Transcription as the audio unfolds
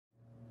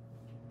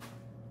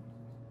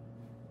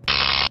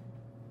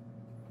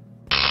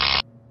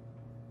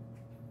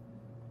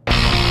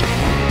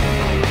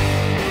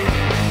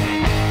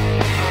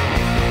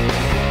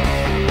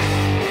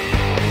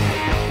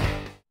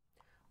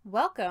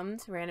Welcome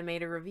to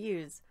Ranimator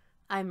Reviews.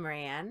 I'm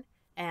Marianne,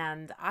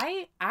 and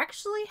I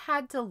actually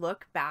had to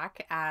look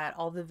back at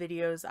all the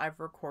videos I've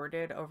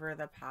recorded over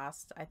the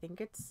past, I think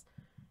it's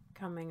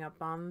coming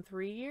up on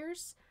 3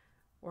 years,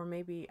 or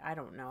maybe, I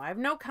don't know. I have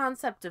no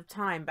concept of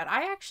time, but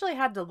I actually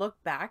had to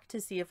look back to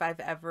see if I've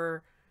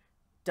ever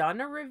done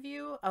a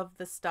review of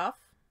the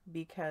stuff,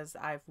 because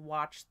I've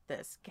watched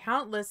this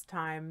countless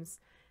times,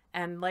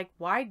 and like,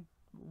 why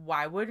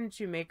wouldn't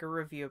you make a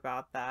review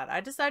about that?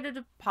 I decided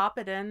to pop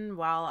it in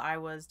while I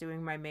was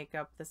doing my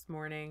makeup this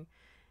morning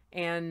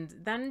and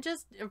then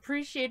just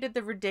appreciated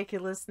the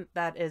ridiculous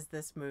that is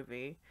this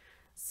movie.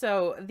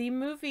 So the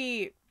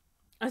movie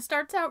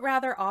starts out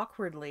rather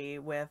awkwardly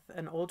with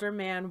an older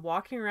man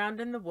walking around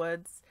in the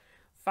woods,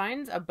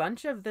 finds a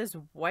bunch of this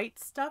white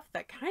stuff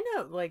that kind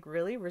of like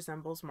really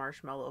resembles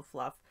marshmallow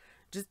fluff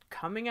just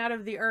coming out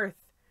of the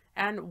earth.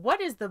 And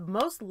what is the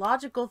most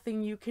logical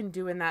thing you can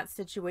do in that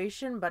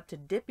situation but to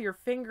dip your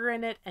finger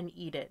in it and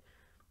eat it?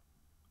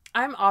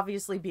 I'm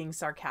obviously being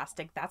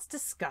sarcastic. That's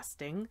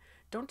disgusting.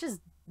 Don't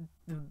just...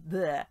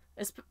 bleh.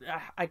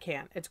 I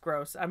can't. It's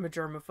gross. I'm a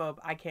germaphobe.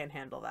 I can't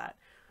handle that.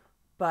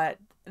 But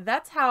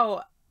that's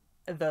how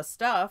the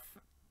stuff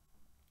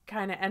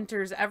kind of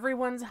enters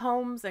everyone's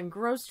homes and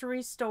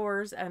grocery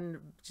stores and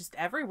just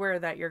everywhere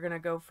that you're going to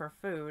go for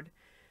food.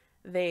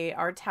 They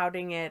are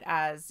touting it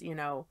as, you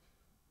know,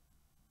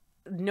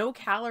 no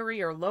calorie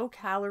or low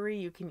calorie.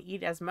 You can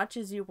eat as much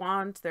as you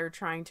want. They're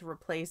trying to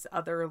replace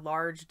other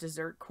large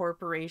dessert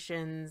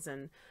corporations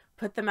and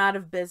put them out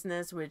of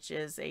business, which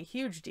is a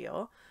huge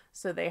deal.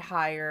 So they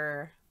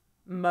hire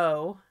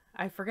Mo.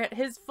 I forget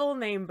his full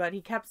name, but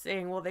he kept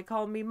saying, well, they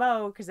call me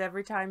Mo because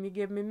every time you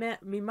give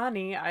me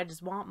money, I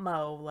just want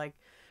Mo. Like,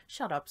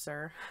 shut up,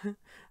 sir.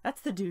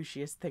 That's the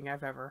douchiest thing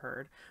I've ever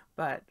heard.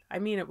 But I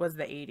mean, it was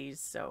the 80s,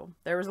 so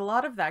there was a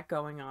lot of that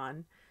going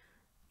on.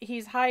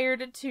 He's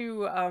hired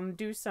to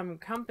do some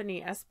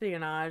company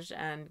espionage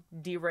and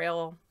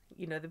derail,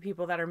 you know, the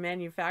people that are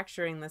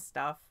manufacturing this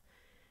stuff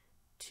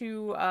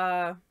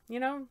to, you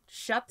know,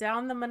 shut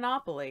down the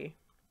monopoly.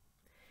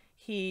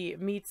 He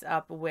meets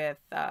up with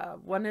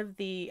one of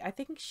the, I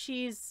think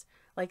she's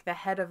like the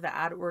head of the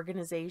ad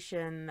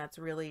organization that's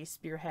really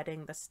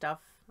spearheading the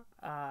stuff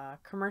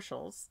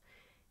commercials,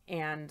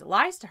 and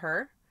lies to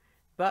her.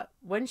 But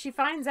when she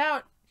finds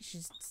out, she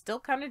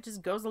still kind of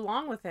just goes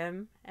along with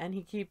him, and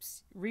he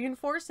keeps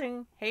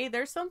reinforcing, hey,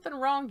 there's something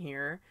wrong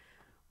here.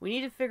 We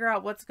need to figure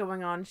out what's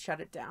going on, shut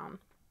it down.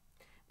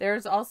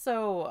 There's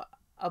also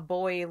a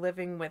boy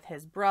living with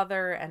his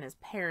brother and his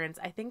parents.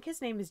 I think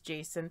his name is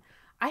Jason.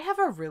 I have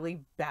a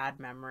really bad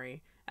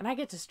memory, and I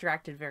get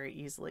distracted very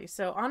easily.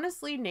 So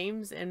honestly,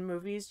 names in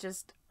movies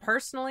just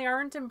personally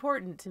aren't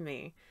important to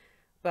me.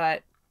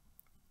 But,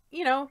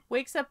 you know,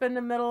 wakes up in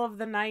the middle of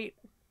the night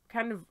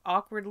kind of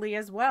awkwardly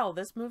as well.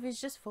 This movie's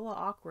just full of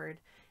awkward.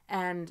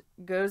 And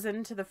goes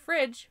into the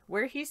fridge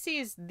where he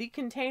sees the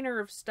container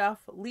of stuff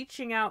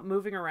leaching out,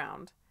 moving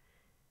around.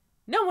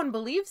 No one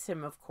believes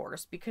him, of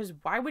course, because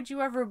why would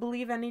you ever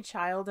believe any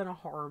child in a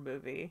horror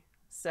movie?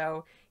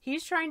 So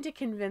he's trying to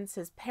convince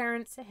his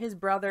parents, his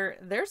brother,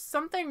 there's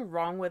something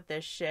wrong with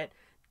this shit.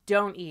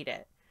 Don't eat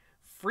it.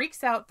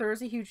 Freaks out,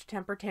 throws a huge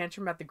temper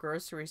tantrum at the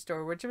grocery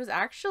store, which was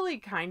actually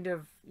kind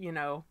of, you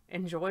know,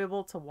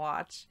 enjoyable to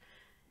watch,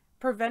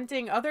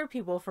 preventing other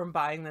people from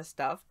buying this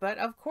stuff. But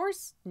of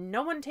course,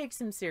 no one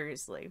takes him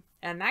seriously,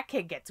 and that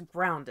kid gets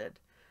grounded.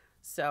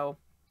 So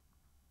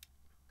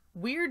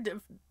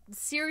weird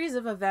series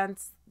of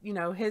events. You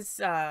know,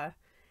 his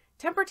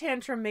temper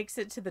tantrum makes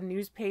it to the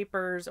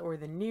newspapers or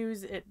the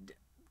news,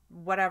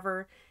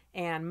 whatever,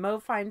 and Mo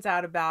finds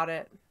out about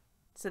it,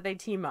 so they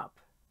team up.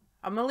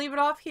 I'm gonna leave it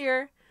off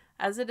here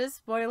as it is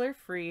spoiler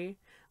free.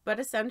 But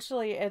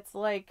essentially, it's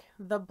like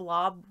The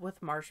Blob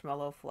with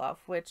marshmallow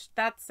fluff, which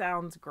that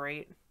sounds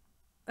great.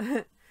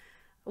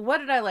 What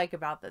did I like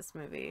about this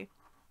movie?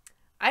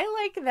 I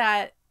like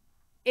that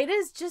it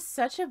is just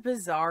such a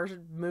bizarre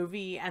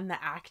movie, and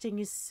the acting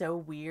is so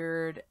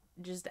weird.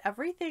 Just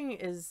everything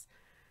is,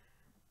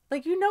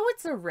 like, you know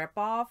it's a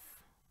ripoff,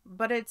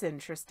 but it's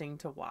interesting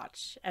to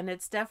watch. And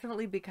it's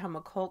definitely become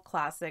a cult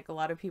classic. A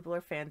lot of people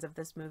are fans of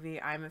this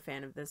movie. I'm a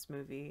fan of this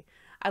movie.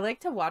 I like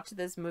to watch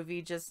this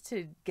movie just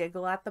to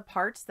giggle at the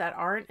parts that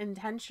aren't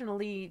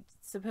intentionally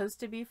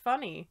supposed to be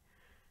funny.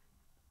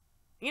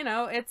 You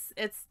know, it's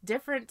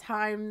different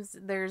times.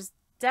 There's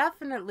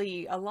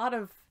definitely a lot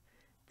of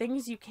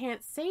things you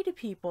can't say to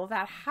people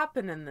that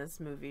happen in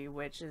this movie,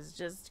 which is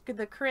just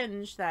the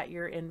cringe that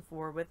you're in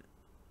for with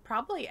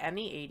probably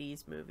any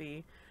 80s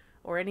movie.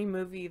 Or any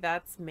movie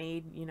that's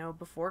made, you know,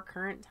 before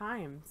current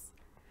times.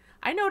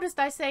 I noticed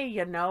I say,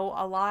 you know,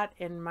 a lot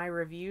in my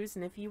reviews,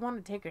 and if you want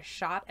to take a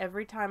shot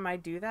every time I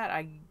do that,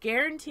 I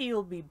guarantee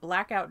you'll be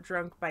blackout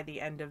drunk by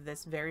the end of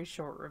this very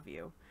short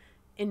review.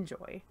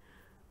 Enjoy.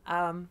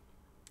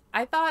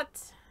 I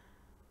thought,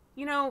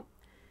 you know,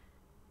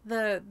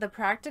 the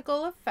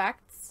practical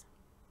effects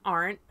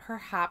aren't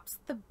perhaps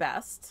the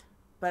best,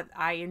 but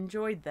I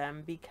enjoyed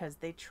them because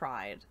they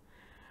tried.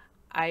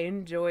 I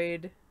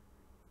enjoyed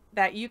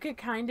that you could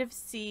kind of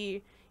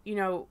see, you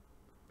know,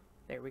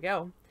 There we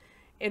go.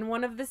 In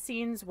one of the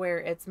scenes where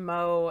it's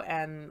Mo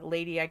and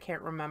Lady I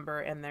can't remember,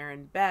 and they're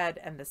in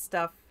bed and the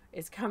stuff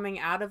is coming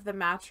out of the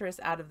mattress,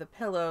 out of the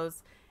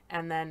pillows,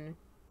 and then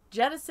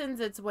jettisons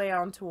its way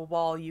onto a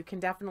wall, you can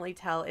definitely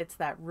tell it's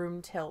that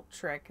room tilt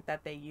trick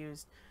that they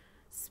used.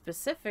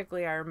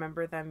 Specifically, I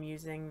remember them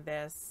using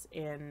this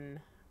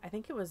in, I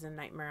think it was in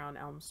Nightmare on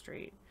Elm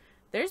Street.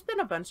 There's been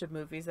a bunch of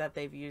movies that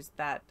they've used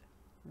that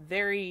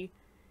very,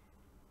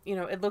 you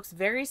know, it looks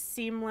very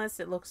seamless.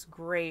 It looks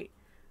great.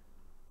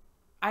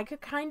 I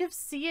could kind of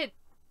see it.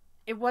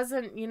 It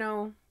wasn't, you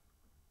know,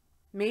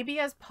 maybe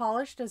as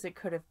polished as it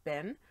could have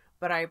been,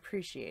 but I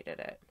appreciated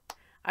it.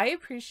 I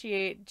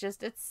appreciate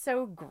just, it's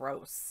so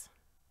gross.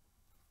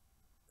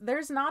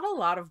 There's not a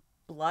lot of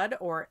blood,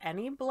 or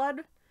any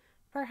blood,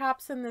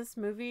 perhaps, in this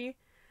movie.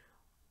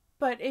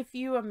 But if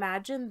you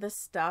imagine the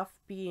stuff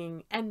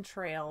being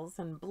entrails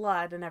and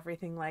blood and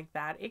everything like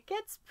that, it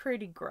gets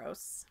pretty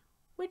gross,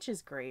 which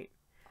is great.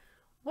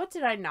 What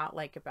did I not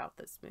like about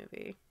this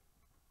movie?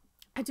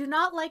 I do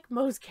not like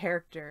Mo's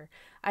character.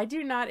 I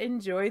do not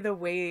enjoy the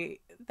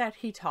way that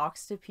he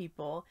talks to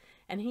people,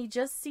 and he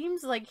just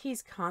seems like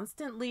he's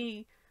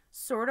constantly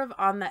sort of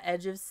on the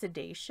edge of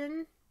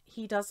sedation.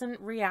 He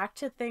doesn't react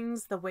to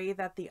things the way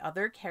that the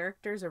other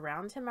characters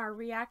around him are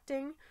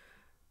reacting.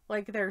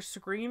 Like they're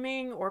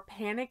screaming or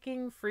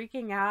panicking,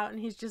 freaking out,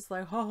 and he's just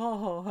like, ha ha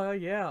ha ha,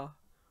 yeah,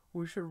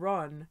 we should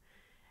run.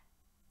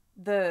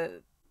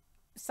 The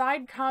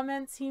side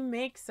comments he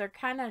makes are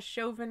kind of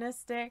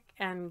chauvinistic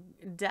and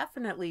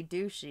definitely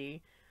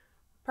douchey.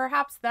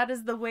 Perhaps that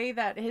is the way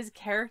that his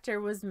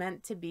character was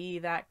meant to be.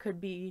 That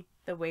could be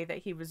the way that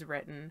he was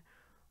written.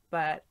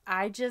 But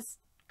I just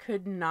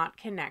could not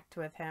connect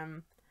with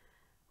him.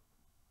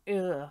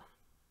 Ugh.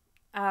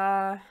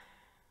 I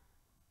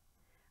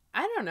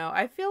don't know.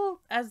 I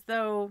feel as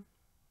though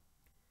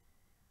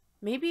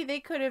maybe they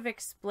could have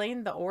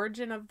explained the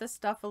origin of the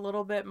stuff a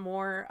little bit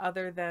more,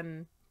 other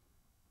than,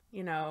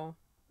 you know,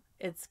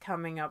 it's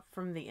coming up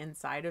from the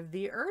inside of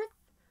the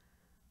earth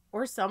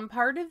or some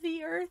part of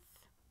the earth.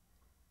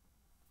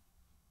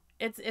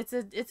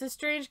 It's a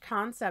strange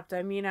concept.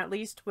 I mean, at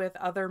least with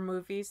other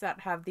movies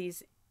that have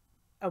these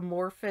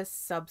amorphous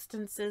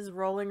substances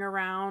rolling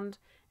around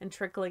and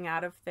trickling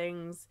out of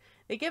things,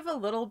 they give a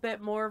little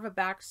bit more of a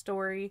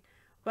backstory,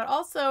 but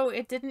also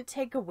it didn't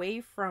take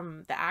away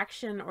from the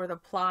action or the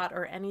plot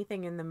or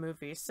anything in the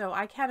movie. So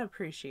I can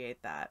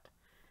appreciate that.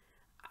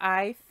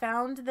 I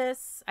found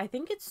this, I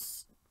think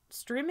it's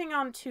streaming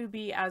on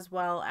Tubi, as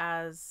well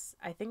as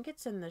I think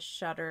it's in the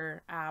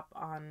Shudder app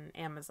on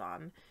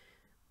Amazon.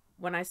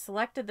 When I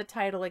selected the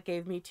title, it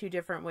gave me two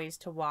different ways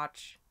to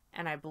watch,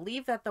 and I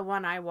believe that the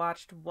one I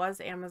watched was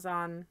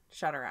Amazon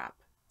Shudder app.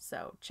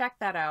 So check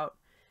that out.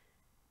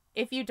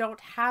 If you don't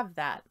have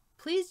that,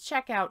 please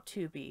check out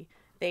Tubi.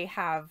 They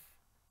have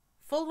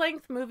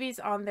full-length movies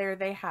on there.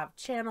 They have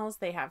channels.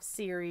 They have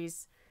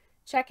series.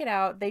 Check it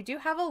out. They do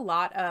have a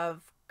lot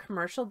of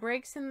commercial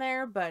breaks in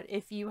there, but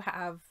if you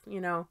have,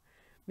 you know,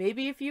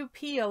 maybe if you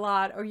pee a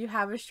lot or you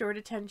have a short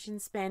attention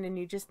span and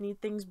you just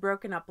need things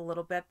broken up a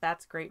little bit,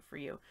 that's great for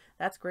you.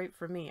 That's great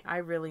for me. I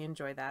really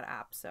enjoy that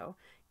app, so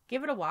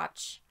give it a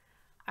watch.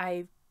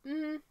 I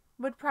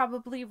would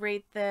probably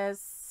rate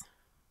this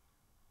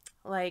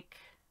like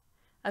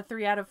a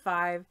 3 out of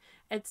 5.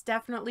 It's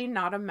definitely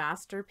not a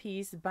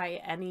masterpiece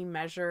by any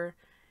measure.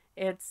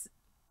 It's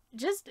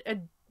just a,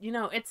 you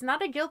know, it's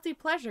not a guilty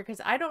pleasure,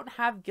 because I don't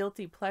have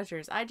guilty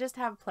pleasures. I just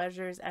have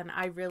pleasures, and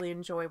I really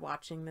enjoy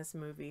watching this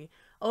movie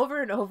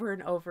over and over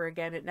and over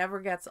again. It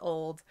never gets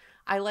old.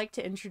 I like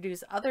to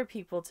introduce other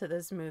people to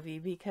this movie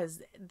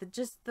because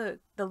the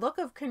look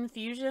of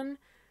confusion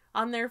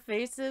on their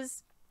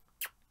faces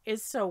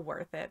is so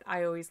worth it.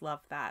 I always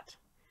love that.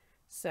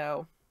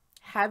 So,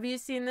 have you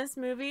seen this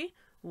movie?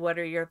 What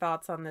are your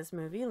thoughts on this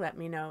movie? Let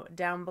me know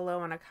down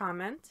below in a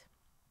comment.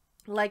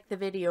 Like the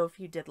video if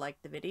you did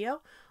like the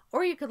video,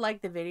 or you could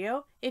like the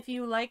video if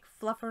you like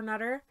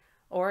Fluffernutter,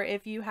 or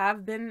if you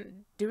have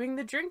been doing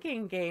the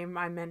drinking game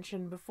I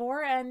mentioned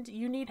before and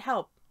you need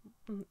help,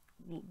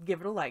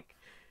 give it a like.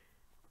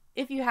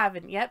 If you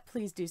haven't yet,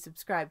 please do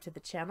subscribe to the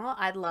channel.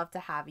 I'd love to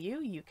have you.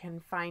 You can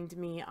find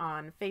me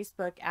on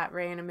Facebook at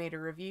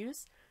Rayanimator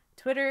Reviews,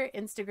 Twitter,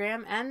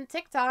 Instagram, and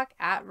TikTok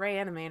at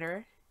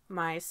Rayanimator.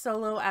 My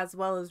solo as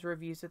well as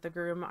reviews with the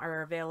groom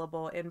are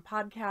available in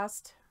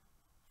podcast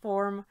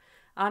form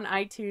on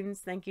iTunes.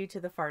 Thank you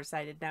to the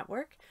Farsighted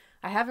Network.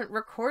 I haven't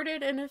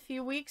recorded in a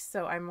few weeks,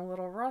 so I'm a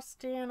little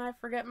rusty and I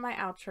forget my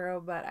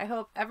outro, but I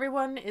hope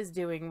everyone is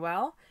doing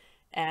well.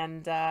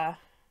 And,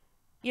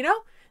 you know,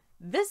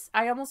 this,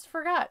 I almost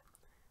forgot.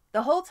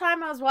 The whole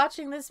time I was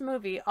watching this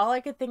movie, all I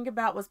could think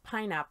about was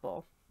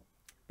pineapple.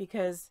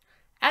 Because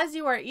as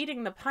you are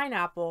eating the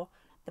pineapple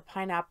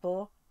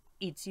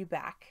eats you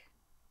back.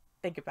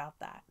 Think about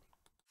that.